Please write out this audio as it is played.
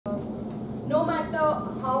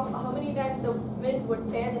how many times the wind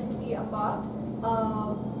would tear the city apart,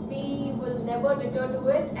 we will never deter to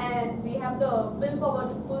it, and we have the willpower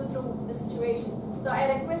to pull through the situation. So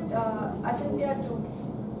I request Achintya to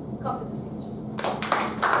come to the stage.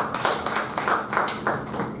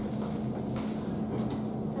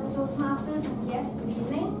 Toastmasters and guests, good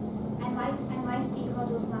evening. And my speaker,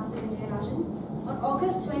 Toastmaster Vijayrajan. On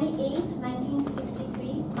August 28,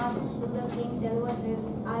 1963, Martin Luther King delivered his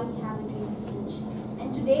I Have a Dream speech.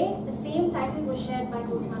 And today, the same title was shared by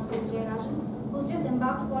Toastmaster Vijayrajan, who's just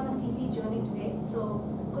embarked upon a CC journey today. So,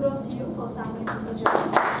 kudos to you for starting a CC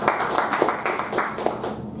journey.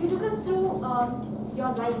 You took us through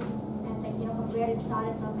your life and from where it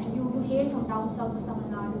started from, and you hail from down south of Tamil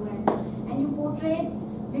Nadu, and you portrayed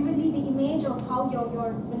vividly the image of how your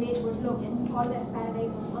village would look, and you call it as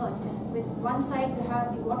paradise on earth. With one side you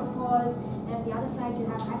have the waterfalls, and on the other side you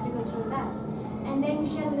have agricultural lands. And then you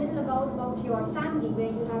share a little about your family, where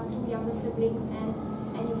you have 2 younger siblings, and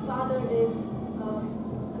your father is a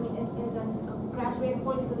graduate in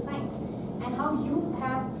political science, and how you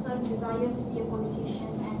have certain desires to be a politician,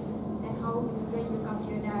 and how when you come to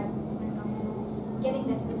your dad when it comes to getting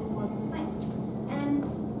lessons in political science. And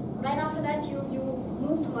right after that, you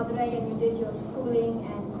moved to Madurai and you did your schooling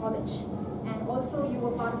and college, and also you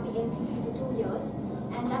were part of the NCC for 2 years,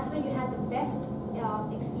 and that's where you had the best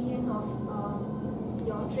experience of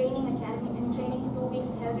your training academy and training for 2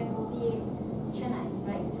 weeks held in OTA Chennai,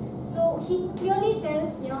 right? So he clearly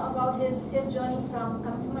tells about his journey from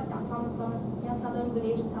coming from a southern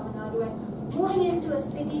village in Tamil Nadu and moving into a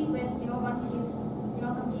city when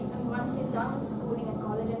once he's done with the schooling and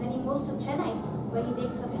college, and then he moves to Chennai, where he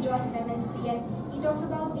joins an MNC, and he talks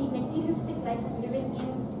about the materialistic life of living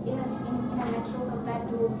in a metro compared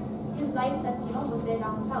to his life that was there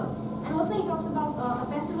down south. And also he talks about a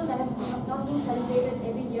festival that has not been celebrated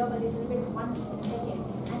every year, but they celebrate it once in a decade,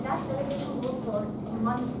 and that celebration goes for a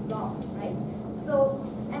month long, right? So,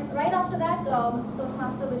 and right after that,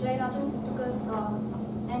 Toastmaster Vijayrajan took us,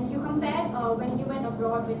 and you compared when you went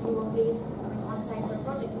abroad, when you were placed on site for a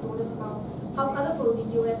project, you told us about how colorful the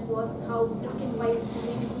US was, and how black and white the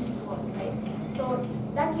Middle East was, right? So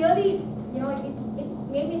that really, it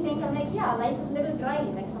made me think, I'm like, yeah, life is a little dry,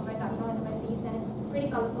 like somewhere down, in the Middle East, and it's pretty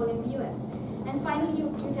colorful in the US. And finally, you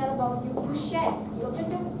tell about, you share, the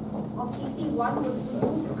objective of CC1 was for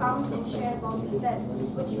you to come and share about yourself,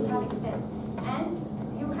 which you have excelled. And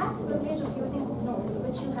you have the privilege of using notes,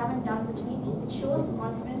 which you haven't done, which shows the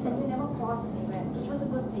confidence, and you never paused anywhere, which was a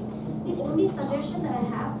good thing. The only suggestion that I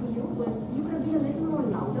have for you was you could have been a little more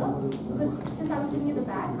louder, because since I was sitting at the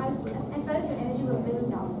back, I felt your energy was a little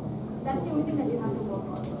down. That's the only thing that you have to work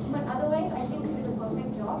on. But otherwise, I think you did a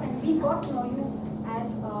perfect job, and we got to know you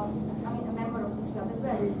as a member of this club as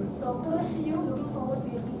well. So kudos to you. Looking forward to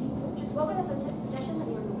your CC